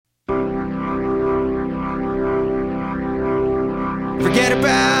Forget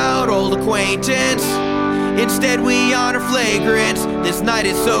about old acquaintance. Instead we honor flagrants. This night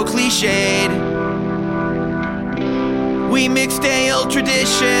is so cliched. We mix stale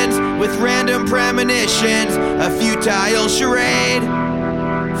traditions with random premonitions, a futile charade.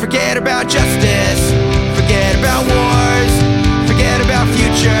 Forget about justice, forget about wars, forget about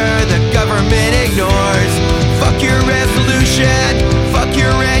future the government ignores. Fuck your resolution, fuck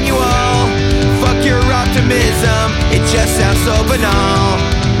your annual, fuck your optimism, it just sounds so banal.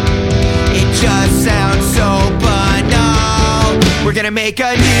 It just sounds so banal. We're gonna make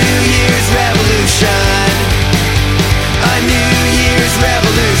a New Year's revolution. A New Year's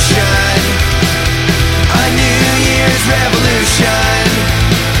revolution. A New Year's revolution.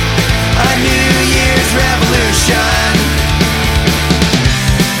 A New Year's revolution.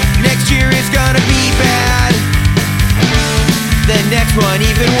 Next year is gonna be bad. The next one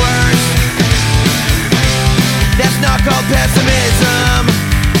even worse. That's not called pessimism.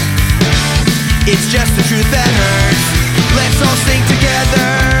 It's just the truth that hurts. Let's all sing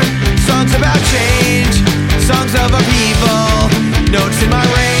together. Songs about change, songs of upheaval, notes in my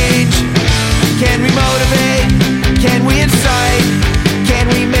range. Can we motivate? Can we incite? Can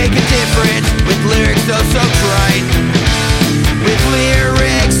we make a difference with lyrics oh so trite? With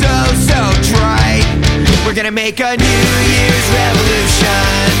lyrics oh so trite. We're gonna make a New Year's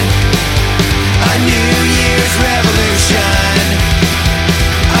revolution. A New Year's revolution.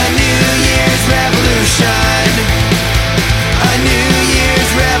 A New Year's revolution. A New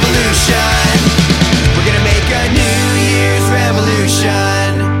Year's revolution. We're gonna make a New Year's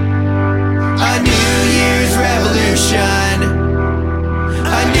revolution. A New Year's revolution.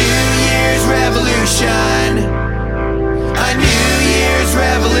 A New Year's revolution. A New Year's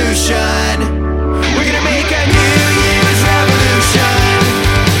revolution. We're gonna make a New Year's revolution.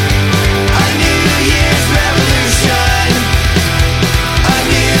 A New Year's revolution. A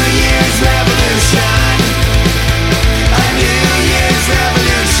New Year's revolution. A New Year's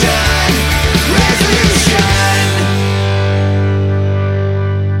revolution. Resolution.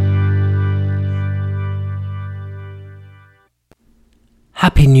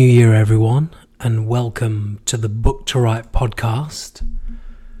 Happy New Year, everyone, and welcome to the Book to Write podcast.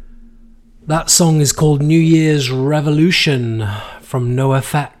 That song is called New Year's Revolution from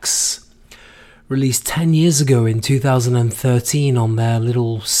NoFX, released 10 years ago in 2013 on their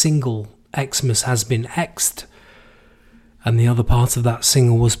little single Xmas Has Been X'd, and the other part of that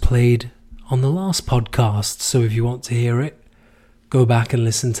single was played on the last podcast, so if you want to hear it, go back and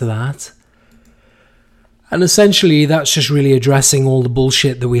listen to that. And essentially, that's just really addressing all the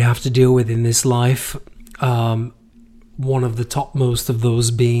bullshit that we have to deal with in this life. One of the topmost of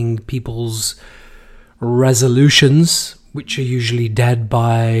those being people's resolutions, which are usually dead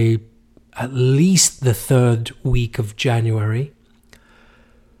by at least the third week of January.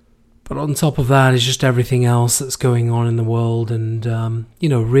 But on top of that is just everything else that's going on in the world. And,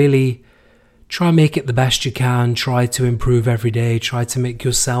 really try and make it the best you can. Try to improve every day. Try to make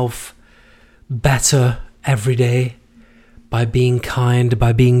yourself better every day by being kind,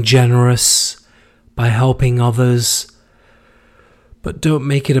 by being generous, by helping others. But don't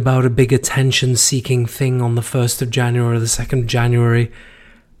make it about a big attention-seeking thing on the 1st of January or the 2nd of January.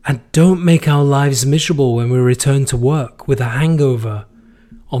 And don't make our lives miserable when we return to work with a hangover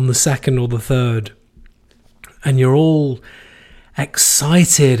on the 2nd or the 3rd. And you're all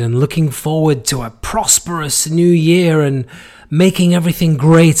excited and looking forward to a prosperous new year and making everything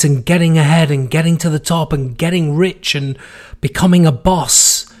great and getting ahead and getting to the top and getting rich and becoming a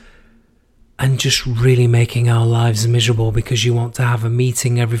boss, and just really making our lives miserable because you want to have a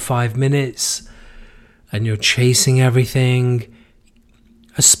meeting every 5 minutes and you're chasing everything,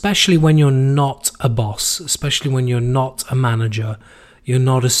 especially when you're not a boss, especially when you're not a manager, you're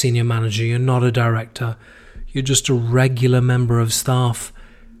not a senior manager, you're not a director, you're just a regular member of staff.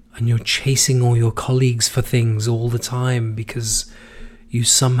 And you're chasing all your colleagues for things all the time because you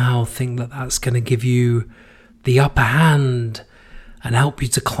somehow think that that's going to give you the upper hand and help you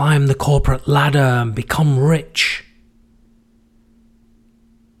to climb the corporate ladder and become rich.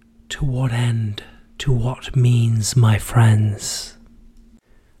 To what end? To what means, my friends?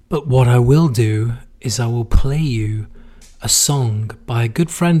 But what I will do is I will play you a song by a good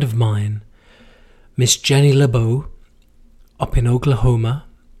friend of mine, Miss Jenny LeBeau, up in Oklahoma.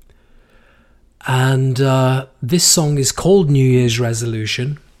 And this song is called New Year's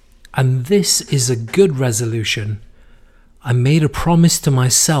Resolution, and this is a good resolution. I made a promise to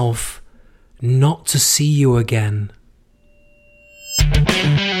myself not to see you again.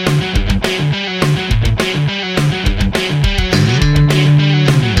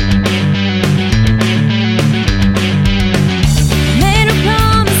 Maybe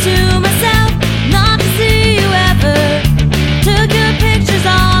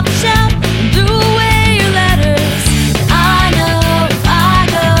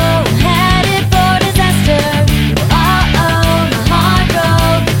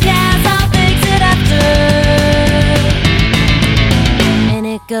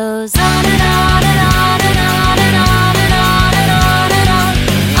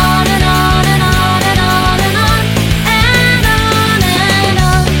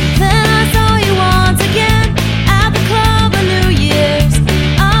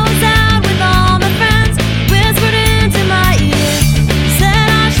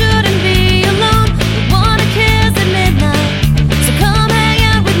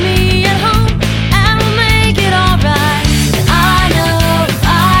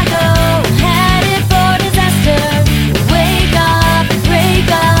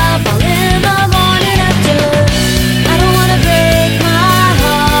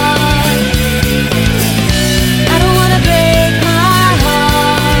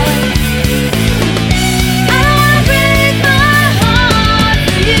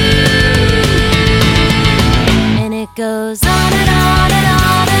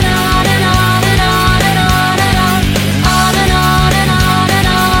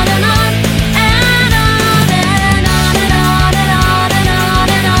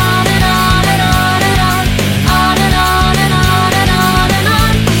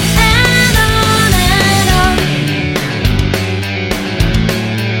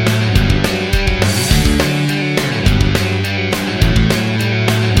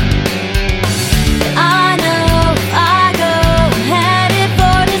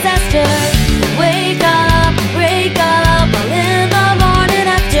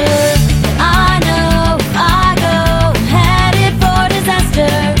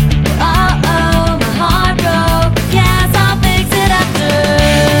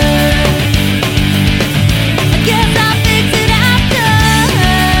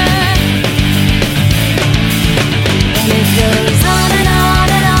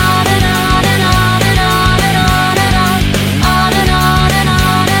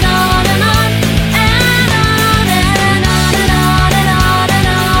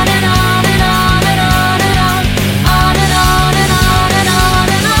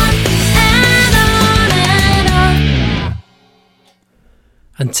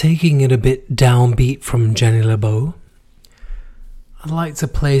And taking it a bit downbeat from Jenny LeBeau, I'd like to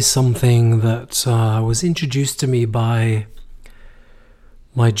play something that was introduced to me by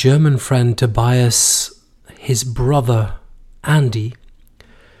my German friend Tobias, his brother Andy,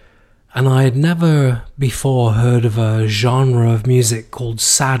 and I had never before heard of a genre of music called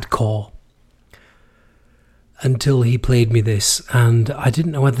sadcore until he played me this, and I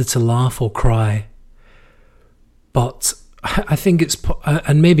didn't know whether to laugh or cry. But I think it's,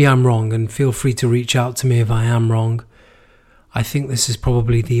 and maybe I'm wrong, and feel free to reach out to me if I am wrong, I think this is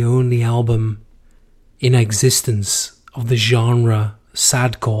probably the only album in existence of the genre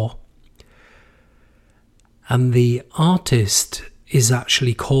sadcore. And the artist is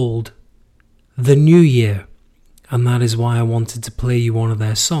actually called The New Year, and that is why I wanted to play you one of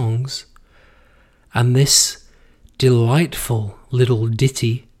their songs. And this delightful little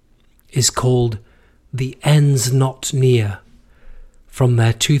ditty is called The End's Not Near, from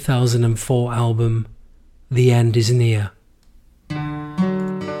their 2004 album The End Is Near.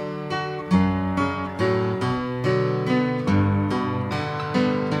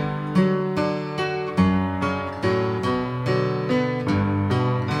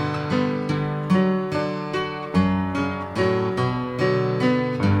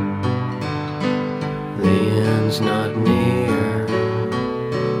 Not near,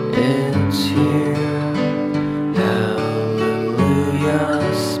 it's here.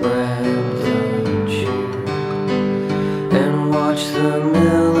 Hallelujah, spread the cheer and watch the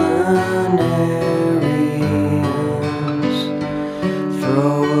millenarians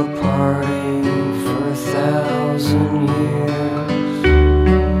throw a party for 1,000 years.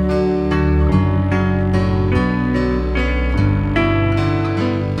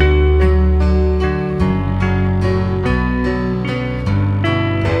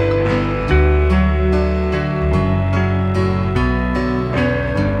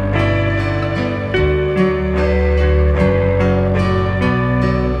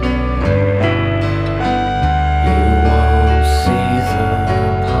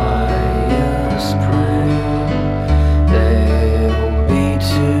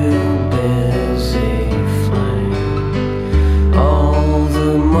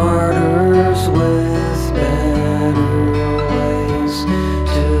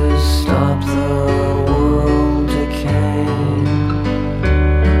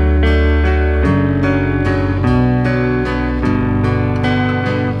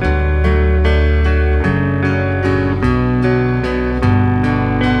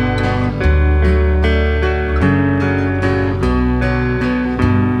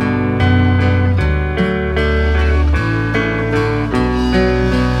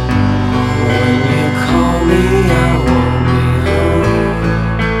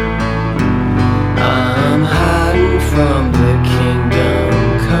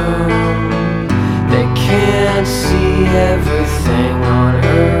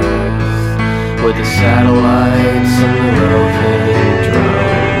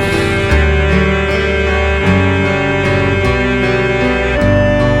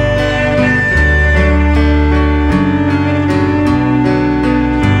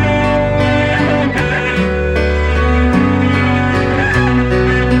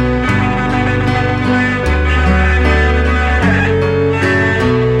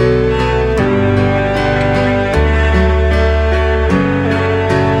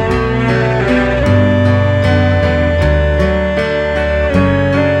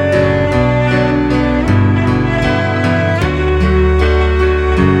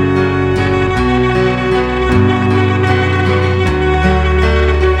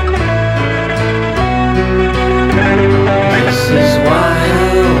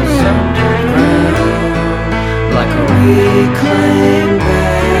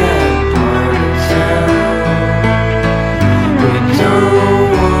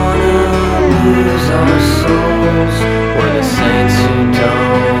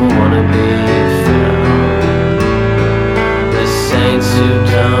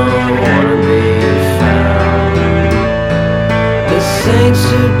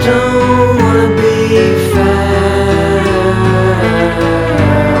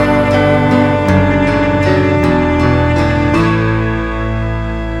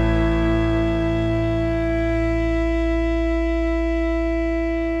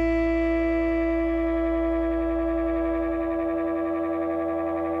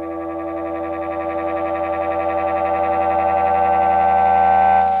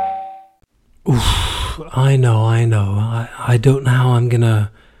 I know. I don't know how I'm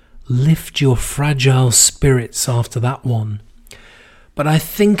gonna lift your fragile spirits after that one. But I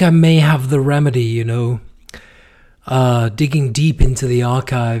think I may have the remedy, you know. Digging deep into the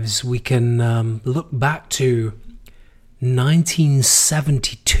archives, we can look back to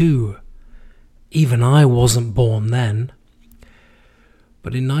 1972. Even I wasn't born then.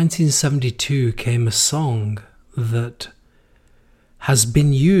 But in 1972 came a song that has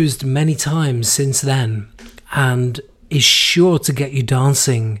been used many times since then and is sure to get you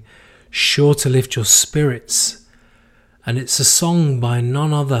dancing, sure to lift your spirits. And it's a song by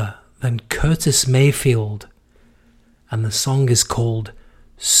none other than Curtis Mayfield. And the song is called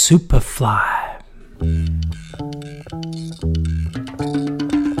Superfly.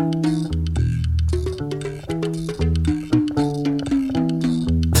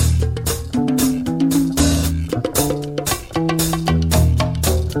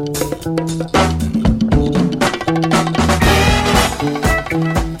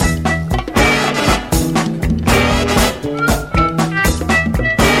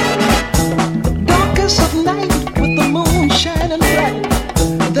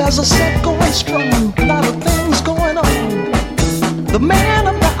 There's a set going strong, a lot of things going on. The man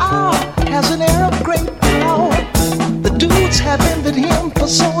of the hour has an air of great power. The dudes have envied him for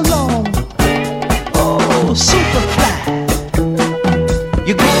so long. Oh, Superfly,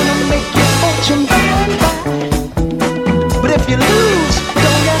 you're gonna make your fortune by and by. But if you lose,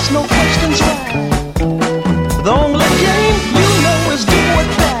 don't ask no questions why. The only game you know is do or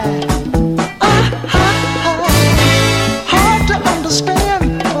die. Hard to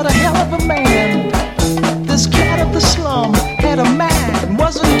understand. What a hell of a man. This cat of the slum had a mind,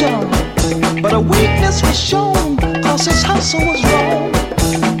 wasn't dumb. But a weakness was shown, cause his hustle was wrong.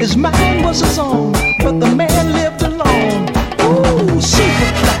 His mind was his own, but the man lived alone. Ooh,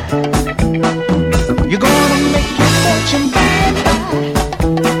 Superfly, you're gonna make your fortune by and by.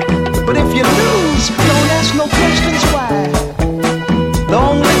 But if you lose, don't ask no questions why. The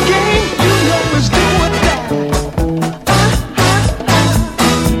only game you know is do or die.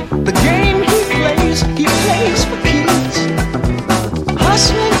 He plays for keys,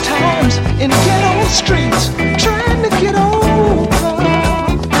 hustling times in ghetto streets, trying to get over.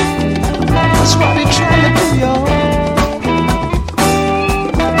 That's what he's trying to do, y'all.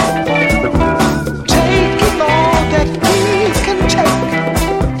 Taking all that he can take,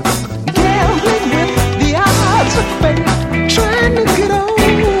 gambling with the odds of fate, trying to get over,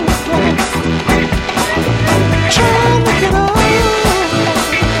 trying to get over.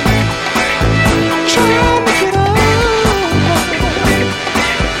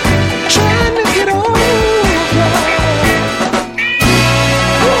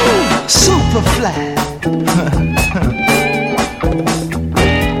 Superfly.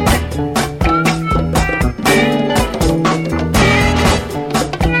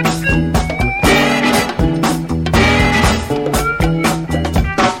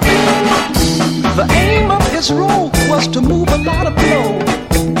 The aim of his role was to move a lot of blow.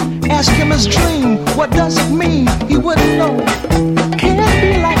 Ask him his dream, what does it mean? He wouldn't know. Can't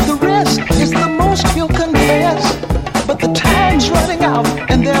be like the rest, it's the most he'll confess. But the time's running out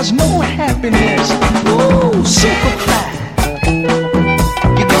and there's no happiness. Ooh, Superfly,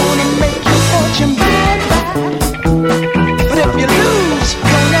 you're gonna make your fortune by and by. But if you lose,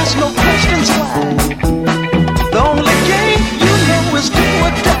 don't ask no questions why. The only game you know is do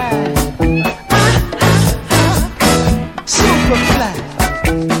or die. Superfly,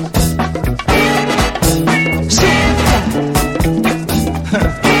 Superfly,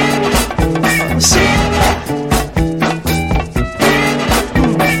 Superfly.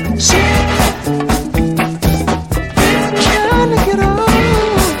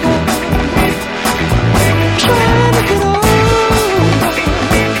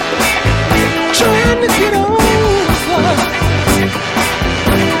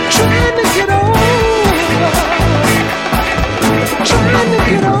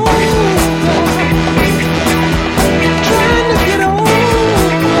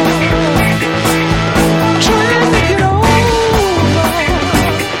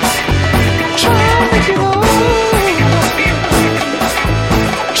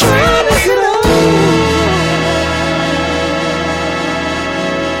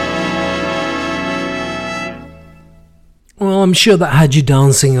 I'm sure that had you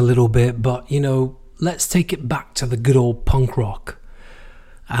dancing a little bit, but you know, let's take it back to the good old punk rock.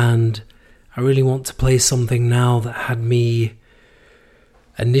 And I really want to play something now that had me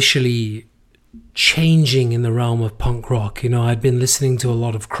initially changing in the realm of punk rock. You know, I'd been listening to a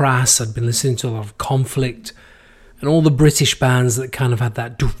lot of Crass, I'd been listening to a lot of Conflict, and all the British bands that kind of had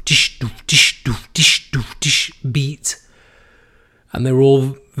that doof dish doof dish doof dish doof dish beat, and they were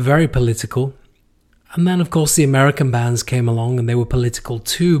all very political. And then, of course, the American bands came along and they were political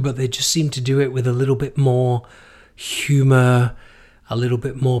too, but they just seemed to do it with a little bit more humour, a little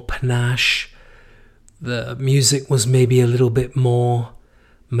bit more panache. The music was maybe a little bit more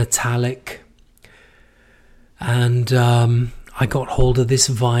metallic. And I got hold of this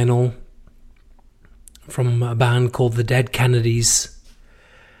vinyl from a band called the Dead Kennedys.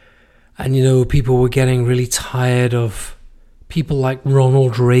 And, you know, people were getting really tired of people like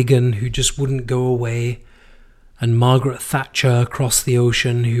Ronald Reagan, who just wouldn't go away, and Margaret Thatcher across the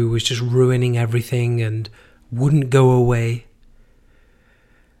ocean, who was just ruining everything and wouldn't go away.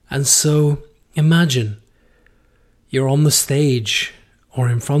 And so, imagine, you're on the stage, or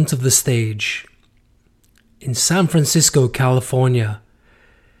in front of the stage, in San Francisco, California,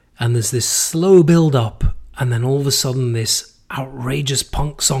 and there's this slow build-up, and then all of a sudden this outrageous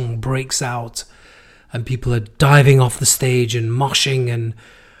punk song breaks out, and people are diving off the stage and moshing and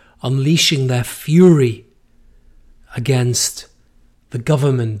unleashing their fury against the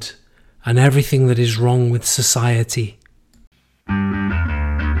government and everything that is wrong with society.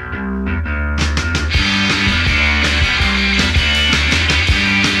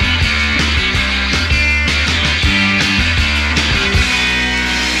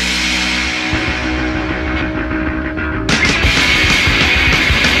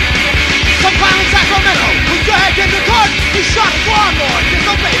 Into court, he shot his lawnmower,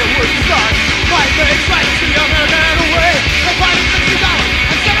 disobeyed a word son. My legs right to the young man away. They fined him $60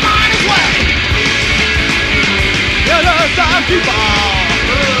 and sent him on his way. Yeah, there's some people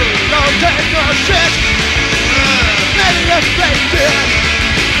don't take a shit. Maybe if they did,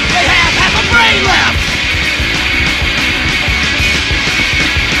 they have half a brain left.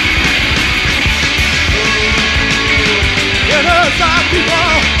 Yeah, there's some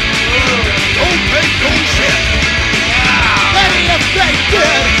people don't take no shit.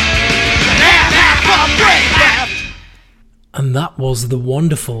 And that was the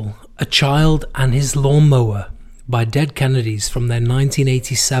wonderful A Child and His Lawnmower by Dead Kennedys from their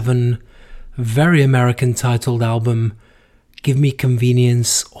 1987 very American titled album Give Me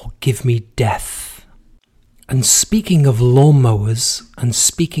Convenience or Give Me Death. And speaking of lawnmowers and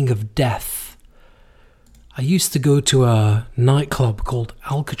speaking of death, I used to go to a nightclub called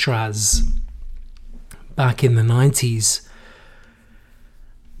Alcatraz back in the 90s.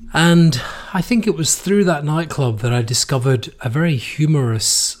 And I think it was through that nightclub that I discovered a very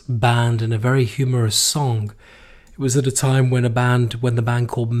humorous band and a very humorous song. It was at a time when the band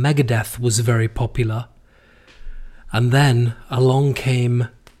called Megadeth was very popular. And then along came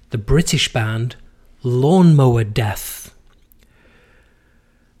the British band Lawnmower Death.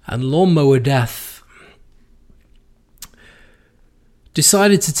 And Lawnmower Death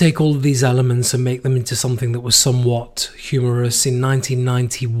decided to take all of these elements and make them into something that was somewhat humorous in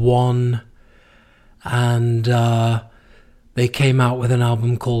 1991, and they came out with an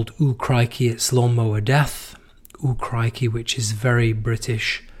album called Ooh Crikey, It's Lawnmower Death. Ooh Crikey, which is very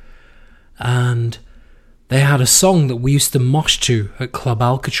British. And they had a song that we used to mosh to at Club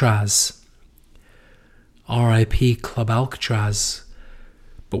Alcatraz. R.I.P. Club Alcatraz.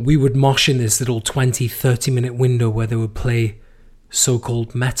 But we would mosh in this little 20-30 minute window where they would play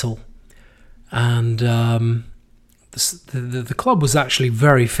so-called metal. And the club was actually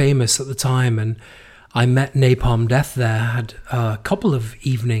very famous at the time, and I met Napalm Death there. Had a couple of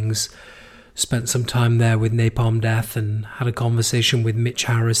evenings, spent some time there with Napalm Death, and had a conversation with Mitch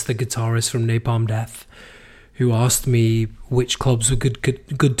Harris, the guitarist from Napalm Death, who asked me which clubs were good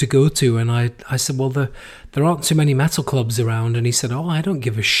to go to. And I said, well, there aren't too many metal clubs around. And he said, oh, I don't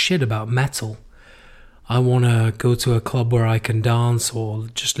give a shit about metal. I want to go to a club where I can dance or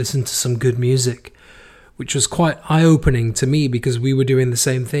just listen to some good music, which was quite eye-opening to me because we were doing the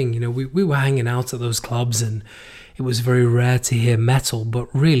same thing. You know, we were hanging out at those clubs, and it was very rare to hear metal,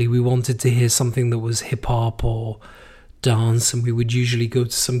 but really we wanted to hear something that was hip-hop or dance, and we would usually go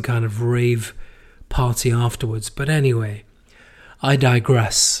to some kind of rave party afterwards. But anyway, I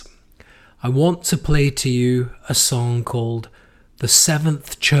digress. I want to play to you a song called The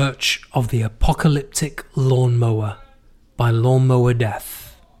Seventh Church of the Apocalyptic Lawnmower by Lawnmower Death.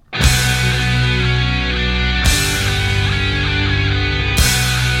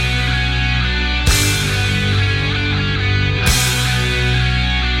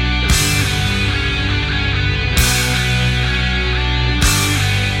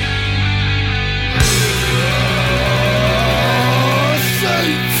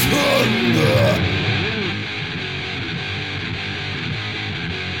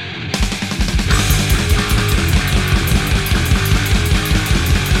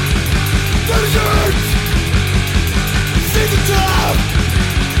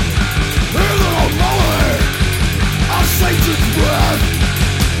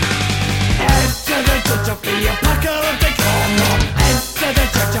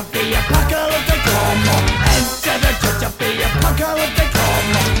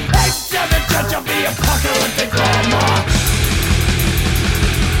 apocalyptic drama.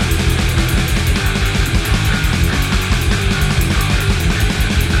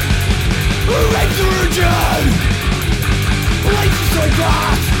 Rape the region, lights destroy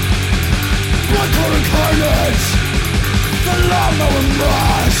glass, blood-colored carnage, the lawnmower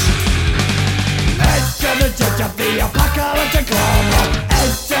rush. Enter the church of the apocalyptic drama.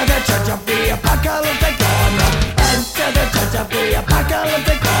 Enter the church of the apocalyptic drama. Enter the church of the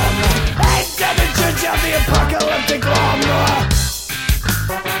apocalyptic drama. Enter the church of the apocalyptic drama.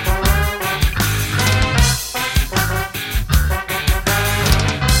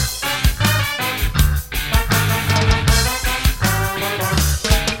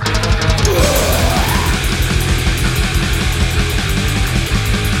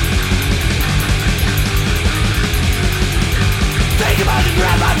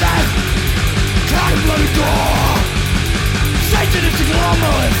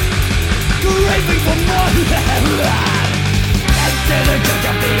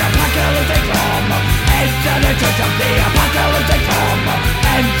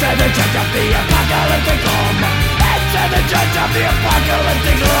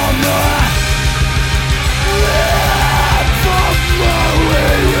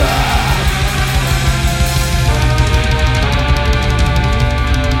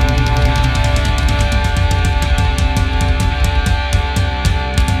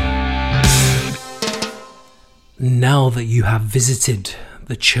 Now that you have visited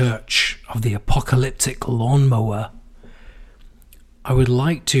the Church of the Apocalyptic Lawnmower, I would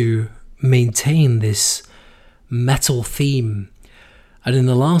like to maintain this metal theme. And in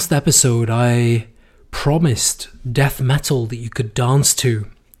the last episode, I promised death metal that you could dance to,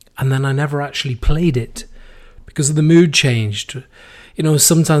 and then I never actually played it because the mood changed. You know,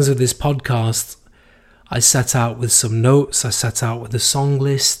 sometimes with this podcast, I set out with some notes, I set out with a song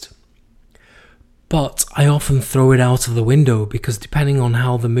list, but I often throw it out of the window because depending on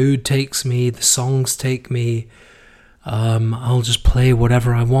how the mood takes me, the songs take me, I'll just play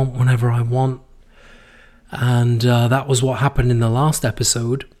whatever I want, whenever I want. And that was what happened in the last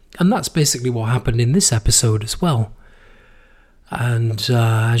episode. And that's basically what happened in this episode as well. And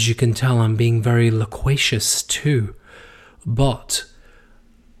as you can tell, I'm being very loquacious too. But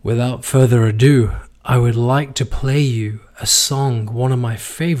without further ado, I would like to play you a song, one of my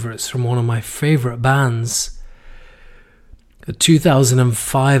favorites from one of my favorite bands. A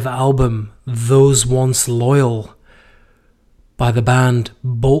 2005 album, Those Once Loyal, by the band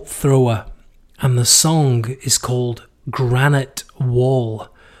Bolt Thrower. And the song is called Granite Wall.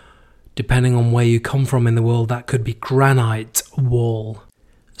 Depending on where you come from in the world, that could be Granite Wall.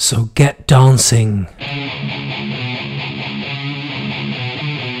 So get dancing.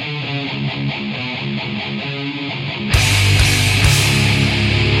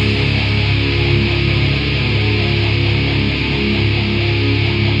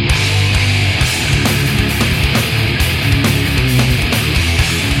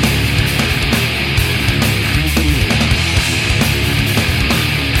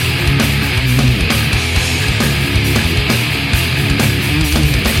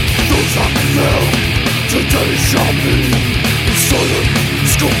 Shopping in southern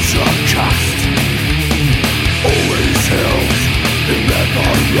sculpture cast, always held in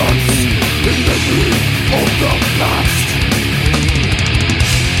remembrance, in memory of the past.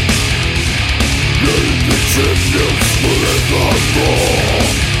 Learning the tributes forevermore.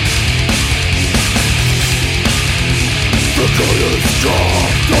 The colors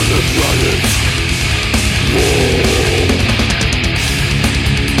dropped on the planet. Whoa.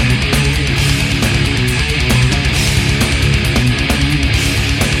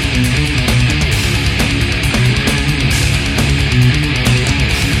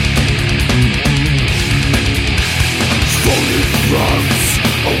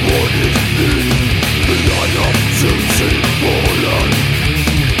 Awarded me the line of choosing Poland.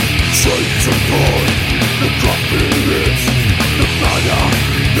 Trains upon the copyright, the banner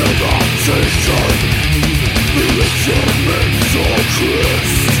never taken. The regiments are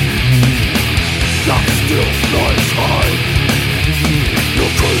Christ that still flies high. No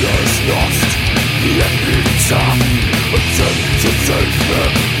colors lost, the epitaph. Attempt to take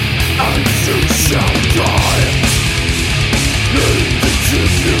them, and you shall die.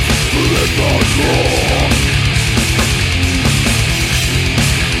 Continue forevermore.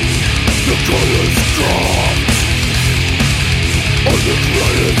 The colors dropped on the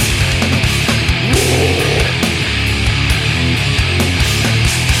planet. War.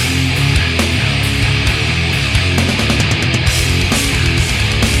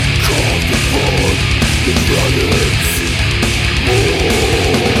 Called upon the planet. War.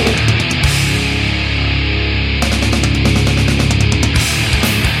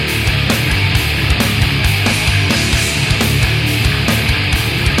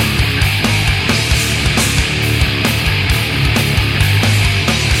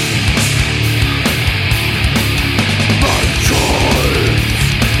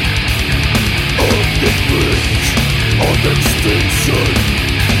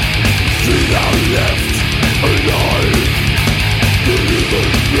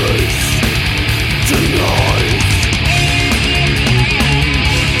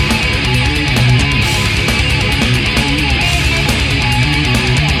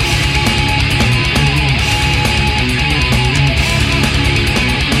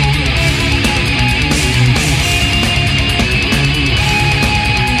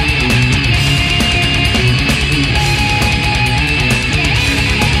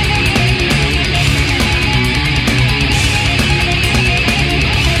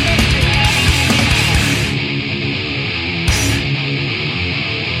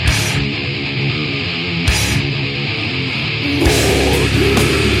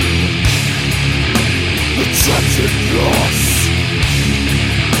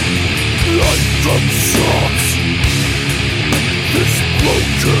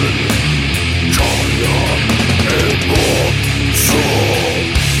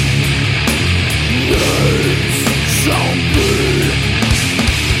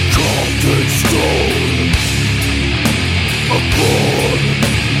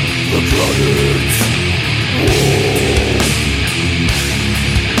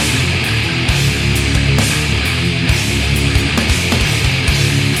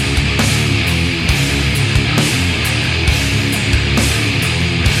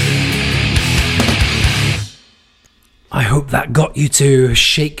 That got you to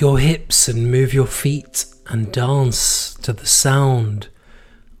shake your hips and move your feet and dance to the sound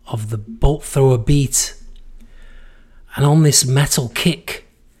of the bolt thrower beat. And on this metal kick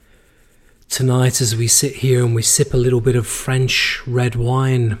tonight, as we sit here and we sip a little bit of French red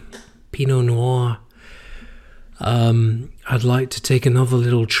wine, Pinot Noir, I'd like to take another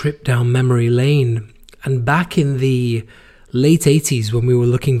little trip down memory lane. And back in the late 80s, when we were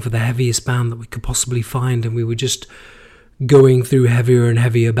looking for the heaviest band that we could possibly find, and we were just going through heavier and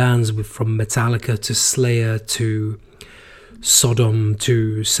heavier bands, from Metallica to Slayer to Sodom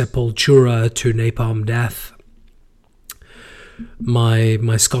to Sepultura to Napalm Death,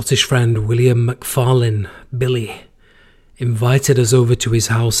 my Scottish friend William McFarlane, Billy, invited us over to his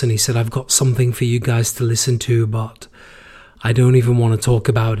house, and he said, I've got something for you guys to listen to, but I don't even want to talk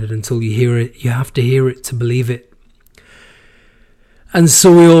about it until you hear it. You have to hear it to believe it. And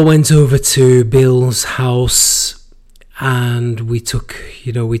so we all went over to Bill's house, and we took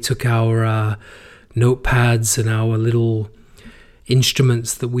our notepads and our little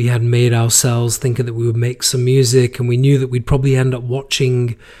instruments that we had made ourselves, thinking that we would make some music, and we knew that we'd probably end up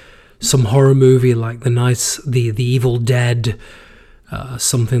watching some horror movie like the Evil Dead,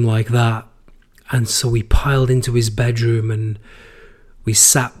 something like that. And so we piled into his bedroom and we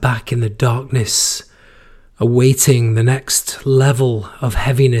sat back in the darkness, awaiting the next level of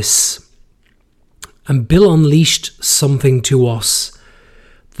heaviness. And Bill unleashed something to us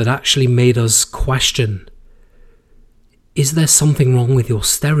that actually made us question, is there something wrong with your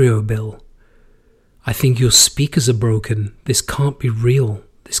stereo, Bill? I think your speakers are broken. This can't be real.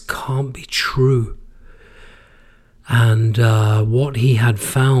 This can't be true. And what he had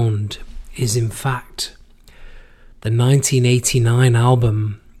found is, in fact, the 1989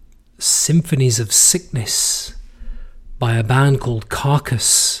 album Symphonies of Sickness by a band called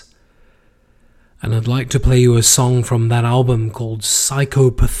Carcass. And I'd like to play you a song from that album called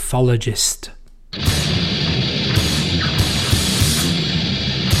Psychopathologist.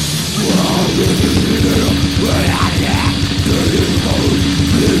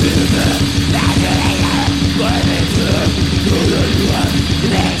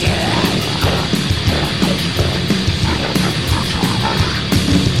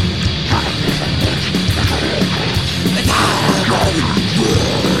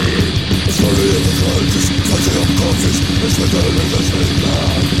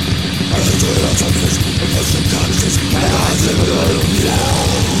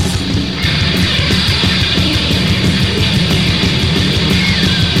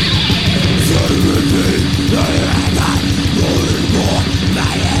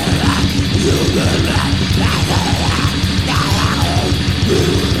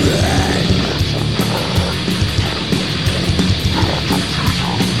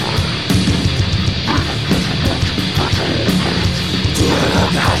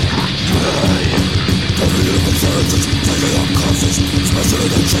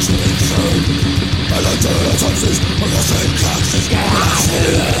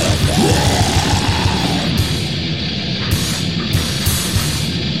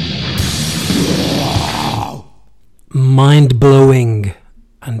 Mind-blowing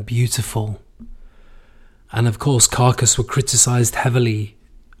and beautiful. And of course Carcass were criticised heavily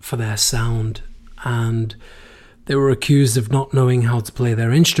for their sound, and They were accused of not knowing how to play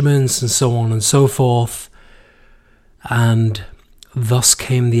their instruments and so on and so forth. And thus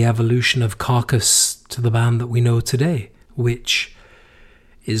came the evolution of Carcass to the band that we know today, which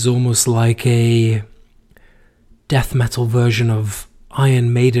is almost like a death metal version of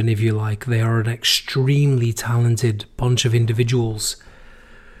Iron Maiden, if you like. They are an extremely talented bunch of individuals.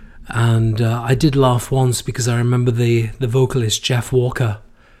 And I did laugh once because I remember the vocalist Jeff Walker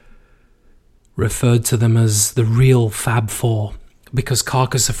referred to them as the real Fab Four, because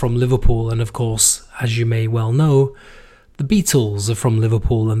Carcass are from Liverpool, and of course, as you may well know, the Beatles are from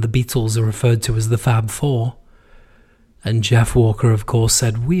Liverpool, and the Beatles are referred to as the Fab Four. And Jeff Walker, of course,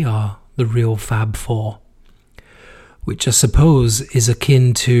 said, "We are the real Fab Four," which I suppose is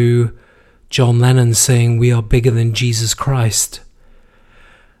akin to John Lennon saying, "We are bigger than Jesus Christ."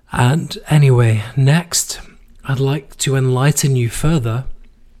 And anyway, next, I'd like to enlighten you further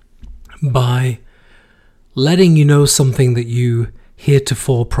by letting you know something that you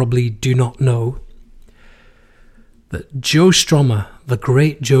heretofore probably do not know. That Joe Strummer, the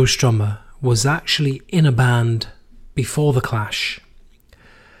great Joe Strummer, was actually in a band before The Clash.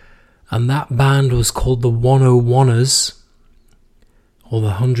 And that band was called the 101ers, or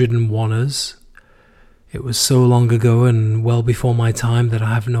the 101ers. It was so long ago and well before my time that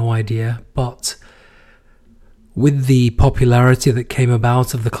I have no idea. But with the popularity that came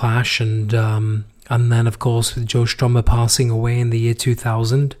about of The Clash, and then of course with Joe Strummer passing away in the year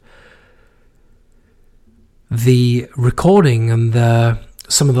 2000, the recording and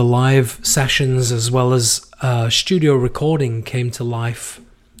some of the live sessions as well as studio recording came to life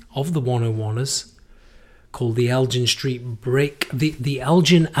of the 101ers, called the Elgin the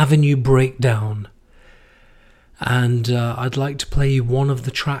Elgin Avenue Breakdown. And I'd like to play you one of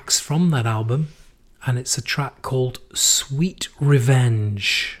the tracks from that album, and it's a track called Sweet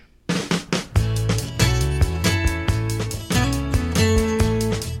Revenge.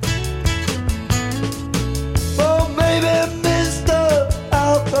 Oh, baby, Mr.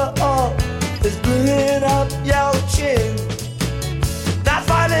 Alcohol is bringing up your chin. That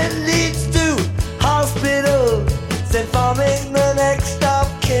finally leads to hospital, and forming the next of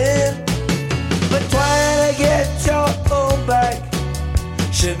kin. But trying to get your own back,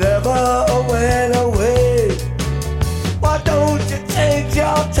 she never went away. Why don't you take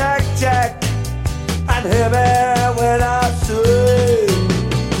your tack, Jack, and hear me when I say,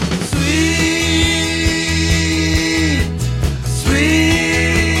 sweet, sweet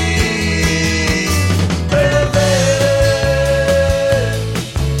revenge.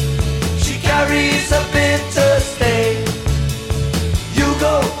 She carries a bitter stain. You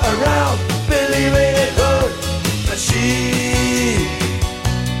go around believing it hurt, but she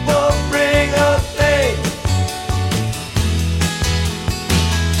won't bring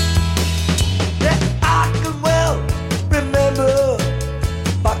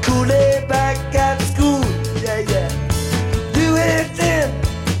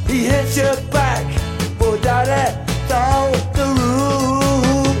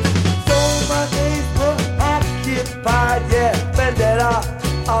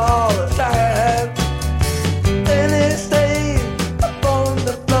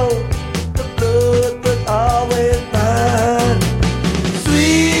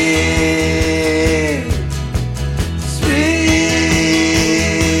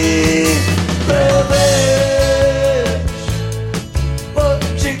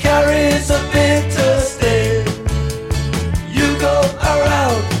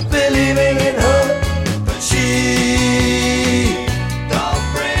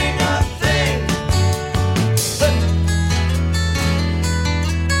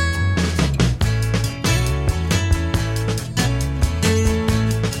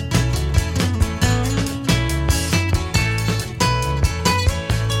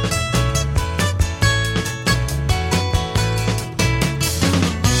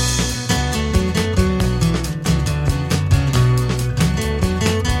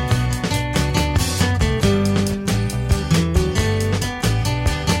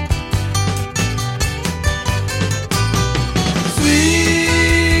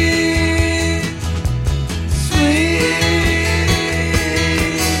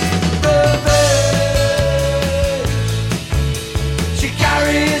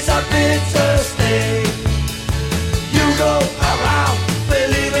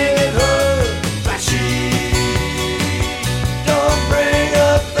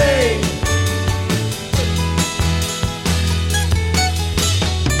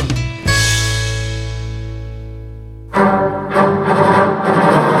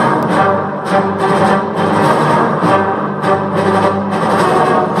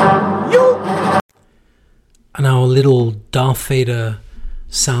Darth Vader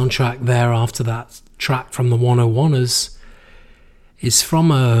soundtrack there after that track from the 101ers is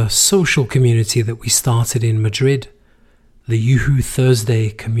from a social community that we started in Madrid, the Yoo-Hoo Thursday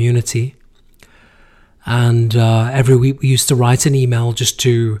community. And every week we used to write an email just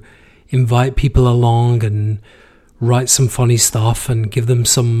to invite people along and write some funny stuff and give them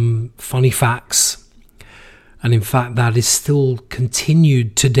some funny facts. And in fact, that is still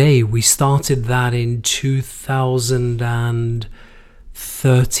continued today. We started that in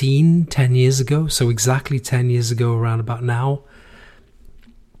 2013, 10 years ago. So exactly 10 years ago, around about now.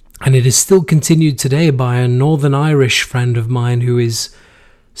 And it is still continued today by a Northern Irish friend of mine who is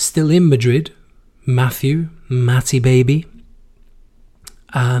still in Madrid, Matty Baby.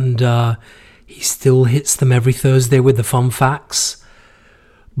 And he still hits them every Thursday with the fun facts.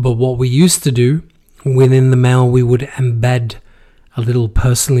 But what we used to do, within the mail, we would embed a little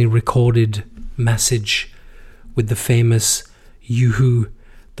personally recorded message with the famous Yoo-Hoo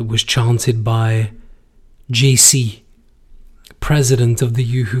that was chanted by JC, president of the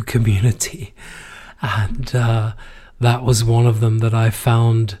Yoo-Hoo community. And that was one of them that I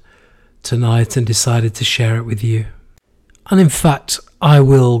found tonight and decided to share it with you. And in fact, I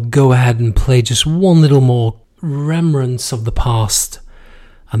will go ahead and play just one little more remembrance of the past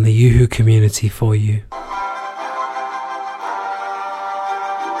and the Yoo-Hoo community for you.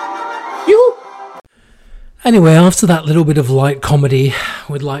 Anyway, after that little bit of light comedy,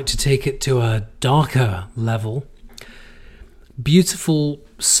 we'd like to take it to a darker level. Beautiful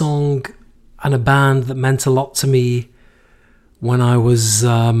song and a band that meant a lot to me when I was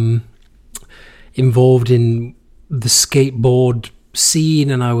involved in the skateboard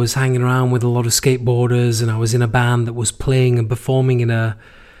scene, and I was hanging around with a lot of skateboarders, and I was in a band that was playing and performing in a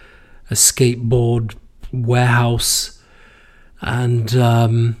skateboard warehouse,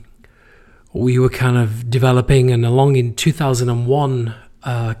 and we were kind of developing, and along in 2001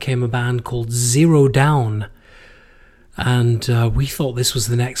 came a band called Zero Down, and we thought this was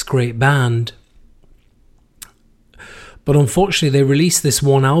the next great band. But unfortunately they released this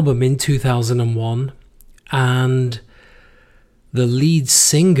one album in 2001, and the lead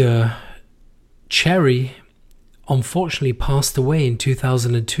singer, Cherry, unfortunately passed away in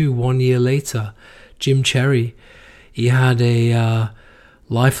 2002, 1 year later. Jim Cherry, he had a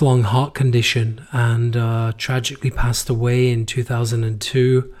lifelong heart condition and tragically passed away in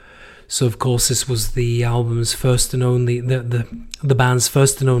 2002. So of course this was the album's first and only, the band's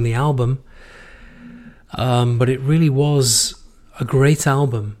first and only album. But it really was a great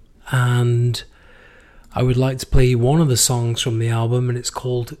album, and I would like to play one of the songs from the album, and it's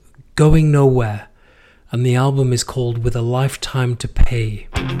called Going Nowhere, and the album is called With a Lifetime to Pay.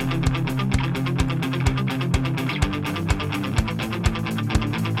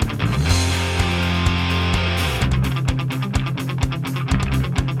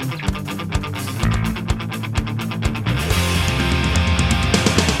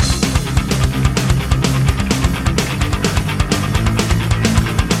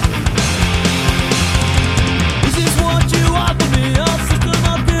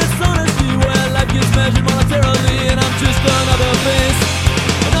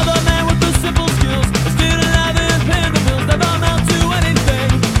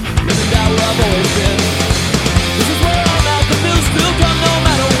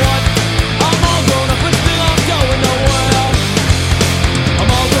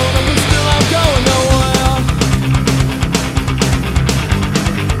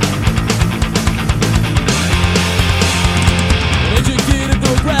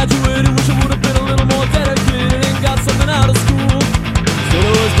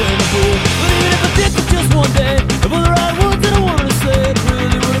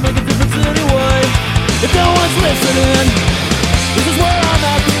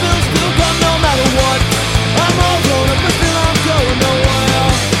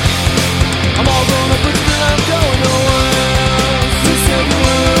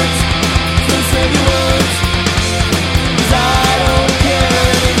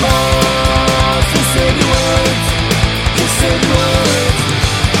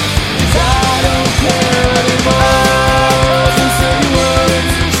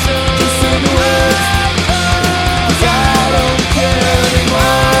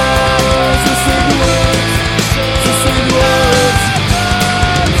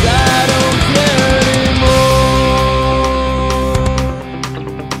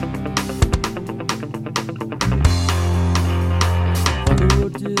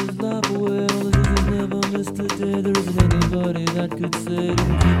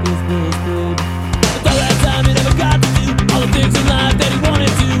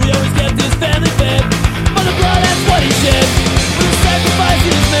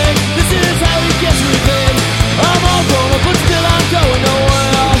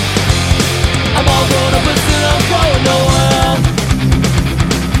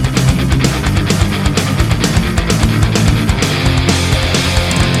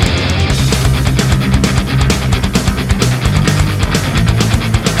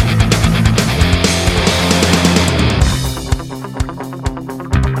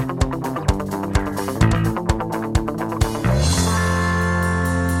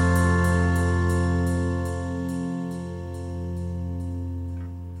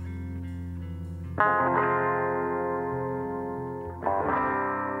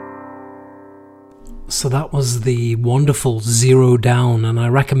 So that was the wonderful Zero Down, and I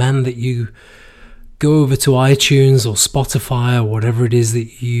recommend that you go over to iTunes or Spotify or whatever it is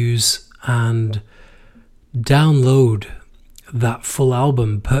that you use and download that full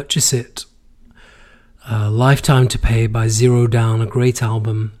album, purchase it. Lifetime to Pay by Zero Down, a great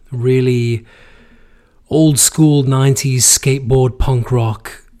album, really old school 90s skateboard punk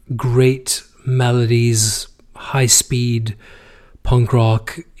rock, great melodies, high speed punk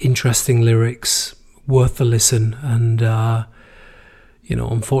rock, interesting lyrics, worth a listen. And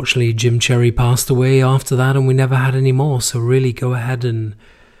unfortunately Jim Cherry passed away after that and we never had any more, so really go ahead and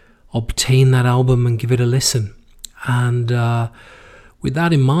obtain that album and give it a listen. And with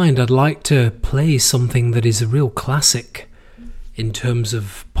that in mind, I'd like to play something that is a real classic in terms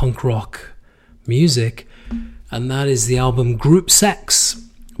of punk rock music, and that is the album Group Sex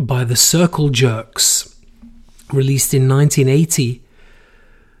by the Circle Jerks, released in 1980.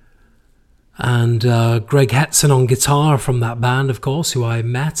 And Greg Hetson on guitar from that band, of course, who I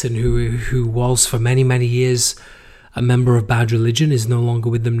met and who was for many, many years a member of Bad Religion, is no longer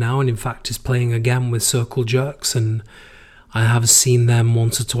with them now, and in fact is playing again with Circle Jerks. And I have seen them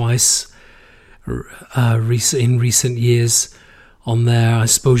once or twice in recent years on their, I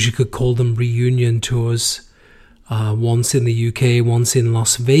suppose you could call them, reunion tours. Once in the UK, once in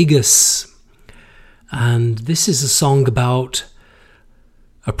Las Vegas. And this is a song about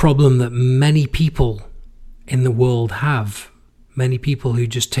a problem that many people in the world have. Many people who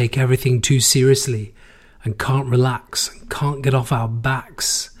just take everything too seriously and can't relax and can't get off our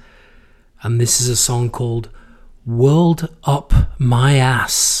backs. And this is a song called World Up My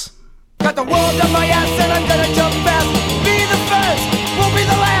Ass. Got the world up my ass and I'm gonna jump fast. Be the first, won't be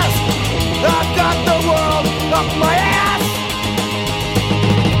the last. I've got the world up my ass.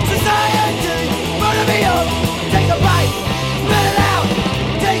 Society, murder me up. Take a bite, spit it out.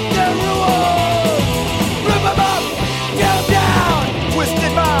 Take the rules, rip them up, get them down.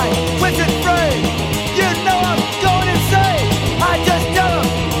 Twisted mind, twisted frame. You know I'm going insane. I just tell them,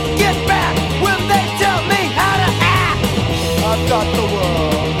 get back when they tell me how to act. I've got the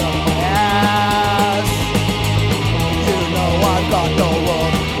world up my ass. You know I've got the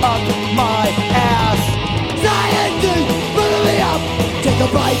world up my ass. Society, murder me up. Take a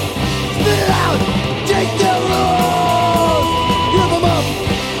bite, spit it out. Take the rules, rip them up,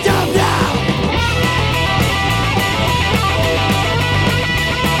 down, down.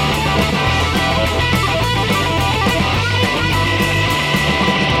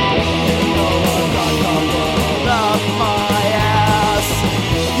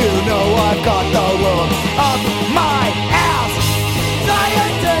 You know I've got the world up my ass.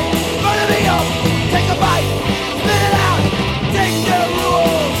 Society, murder me up. Take a bite, spit it out. Take the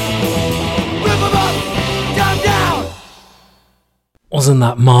rules, rip them up, down, down. Wasn't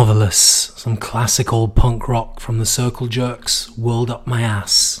that marvellous? Some classic old punk rock from the Circle Jerks, World Up My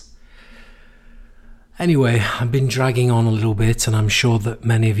Ass. Anyway, I've been dragging on a little bit, and I'm sure that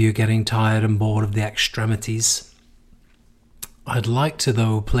many of you are getting tired and bored of the extremities. I'd like to,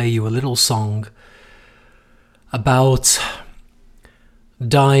 though, play you a little song about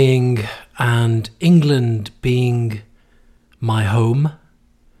dying and England being my home.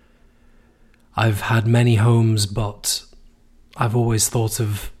 I've had many homes, but I've always thought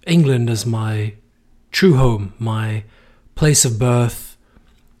of England as my true home, my place of birth,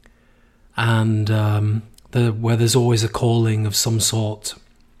 and where there's always a calling of some sort.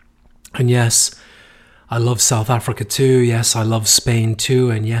 And yes, I love South Africa too, yes, I love Spain too,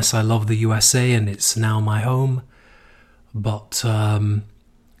 and yes, I love the USA, and it's now my home. But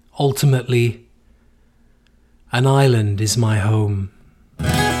ultimately, an island is my home.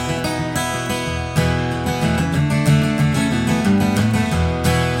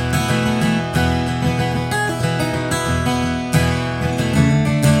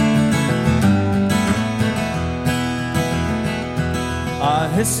 Our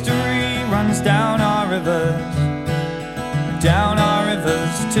history runs down our rivers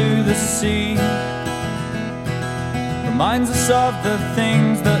to the sea. Reminds us of the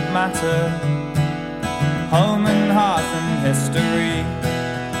things that matter, home and hearth and history.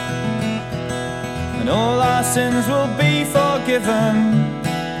 And all our sins will be forgiven,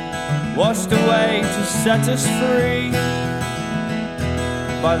 washed away to set us free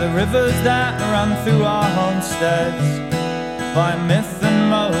by the rivers that run through our homesteads, by myth and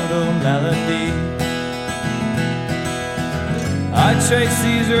modal melody. I trace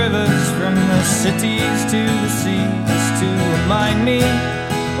these rivers from the cities to the seas to remind me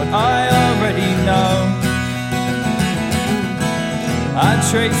what I already know. I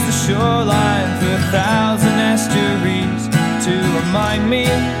trace the shoreline through 1,000 estuaries to remind me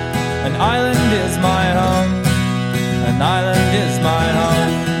An island is my home. An island is my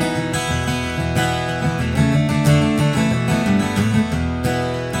home.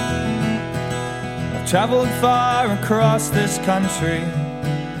 I've travelled far across this country,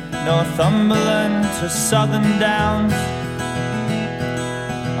 Northumberland to Southern Downs.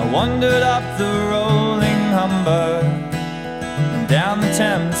 I wandered up the rolling Humber and down the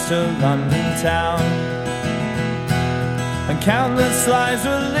Thames to London town. And countless lives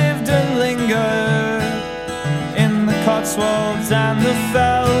were lived and lingered in the Cotswolds and the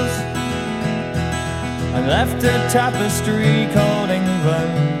Fells, and left a tapestry called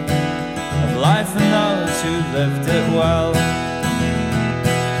England of life and those who lived it well.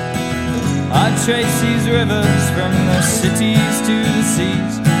 I trace these rivers from the cities to the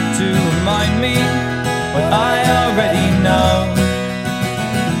seas to remind me what I already know.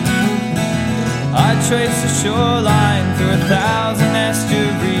 I trace the shoreline through 1,000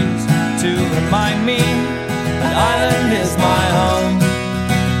 estuaries to remind me an island is my home.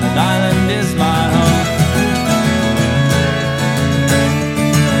 An island is my home.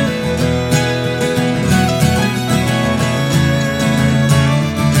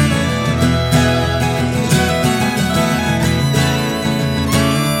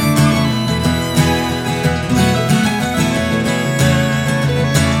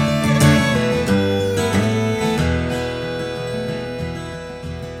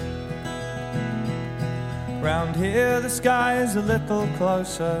 Round here the sky's a little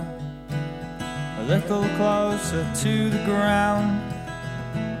closer to the ground.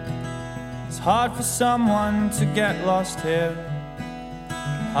 It's hard for someone to get lost here,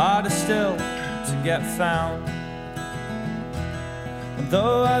 harder still to get found. And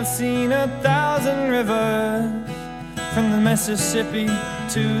though I've seen 1,000 rivers, from the Mississippi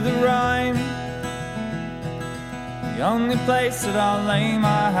to the Rhine, the only place that I'll lay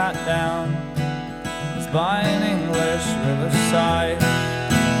my hat down is by an English riverside.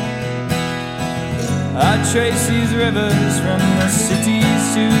 I trace these rivers from the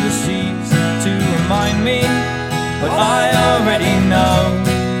cities to the seas to remind me what I already know.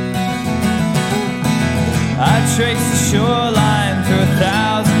 I trace the shoreline through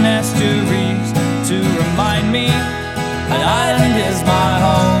 1,000 estuaries to remind me an island is my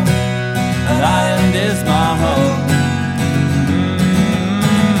home. An island is my home.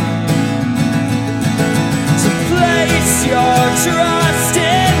 So place your trust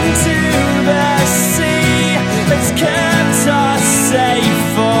into the sea. It's kept us safe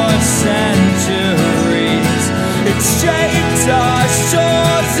for centuries. It's shaped our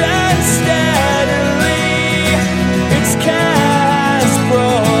shores and steadily its care has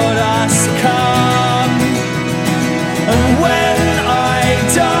brought us calm. And when I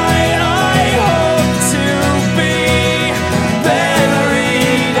die, I hope to be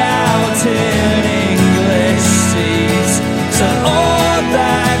buried out in English seas. So all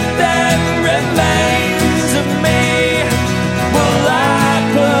that then remains of me will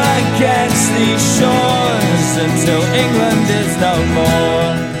lap against these shores until England is no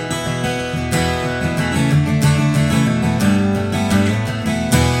more.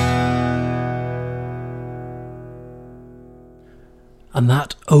 And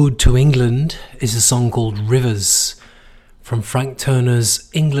that ode to England is a song called Rivers from Frank Turner's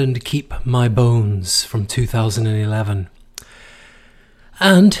England Keep My Bones from 2011.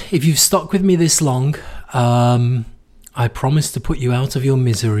 And if you've stuck with me this long, I promise to put you out of your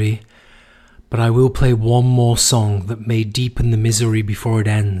misery, but I will play one more song that may deepen the misery before it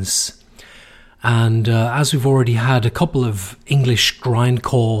ends. And as we've already had a couple of English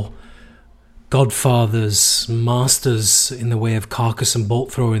grindcore godfathers, masters in the way of Carcass and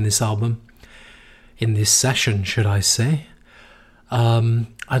Bolt Thrower in this album, in this session, should I say,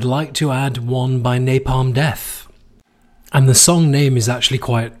 I'd like to add one by Napalm Death. And the song name is actually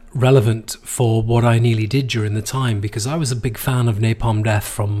quite relevant for what I nearly did during the time, because I was a big fan of Napalm Death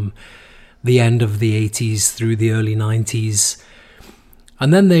from the end of the 80s through the early 90s.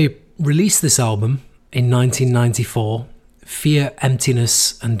 And then they released this album in 1994, Fear,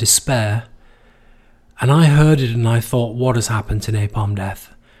 Emptiness and Despair. And I heard it and I thought, what has happened to Napalm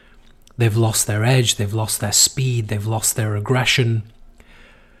Death? They've lost their edge, they've lost their speed, they've lost their aggression.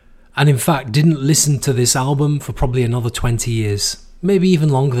 And in fact, didn't listen to this album for probably another 20 years. Maybe even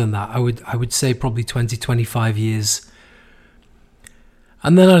longer than that. I would say probably 20, 25 years.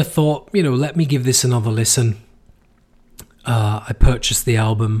 And then I thought, let me give this another listen. I purchased the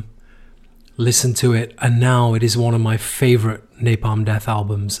album, listened to it, and now it is one of my favourite Napalm Death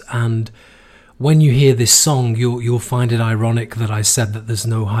albums. And when you hear this song, you'll find it ironic that I said that there's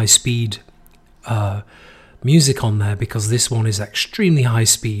no high speed music on there because this one is extremely high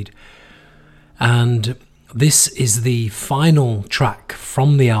speed. And this is the final track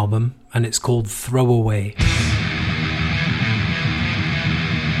from the album, and it's called Throwaway.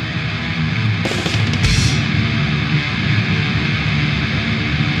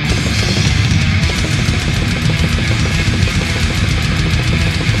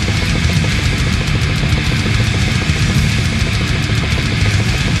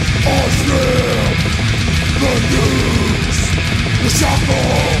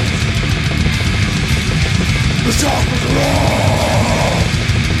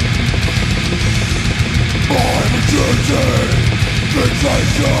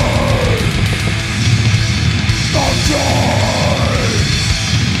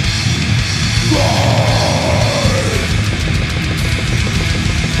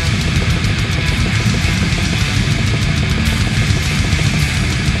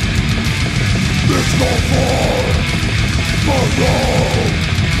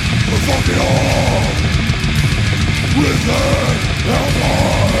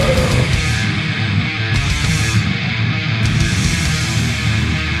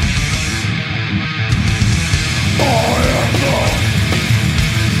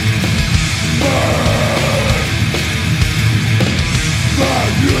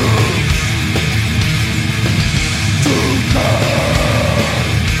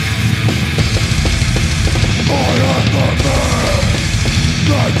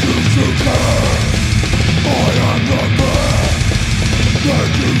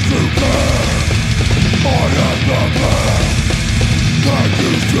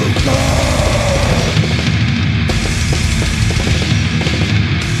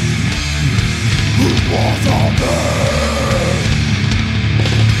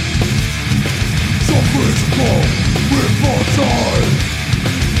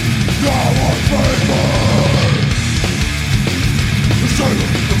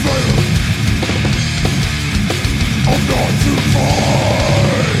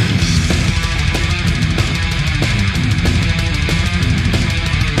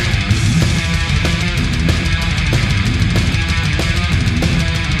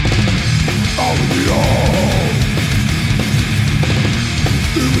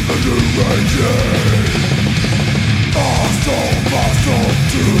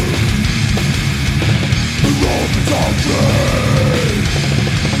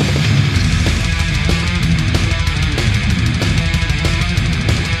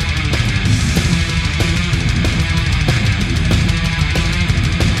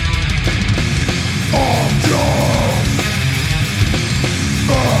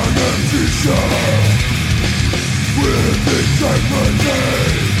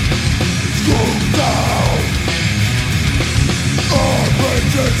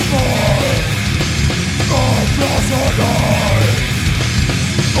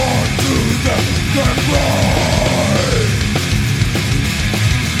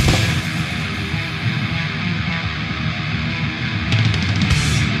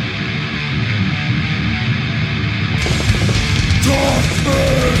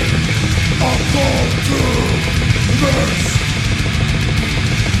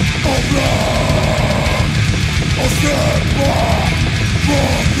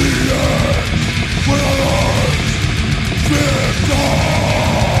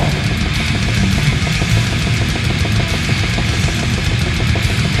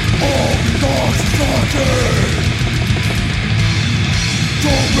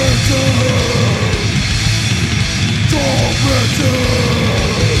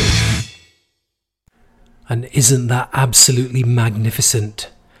 And isn't that absolutely magnificent?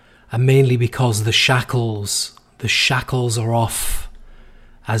 And mainly because the shackles are off,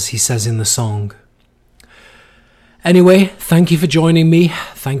 as he says in the song. Anyway, thank you for joining me.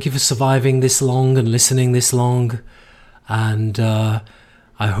 Thank you for surviving this long and listening this long. And I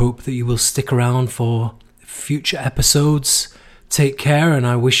hope that you will stick around for future episodes. Take care, and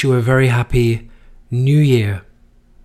I wish you a very happy New Year.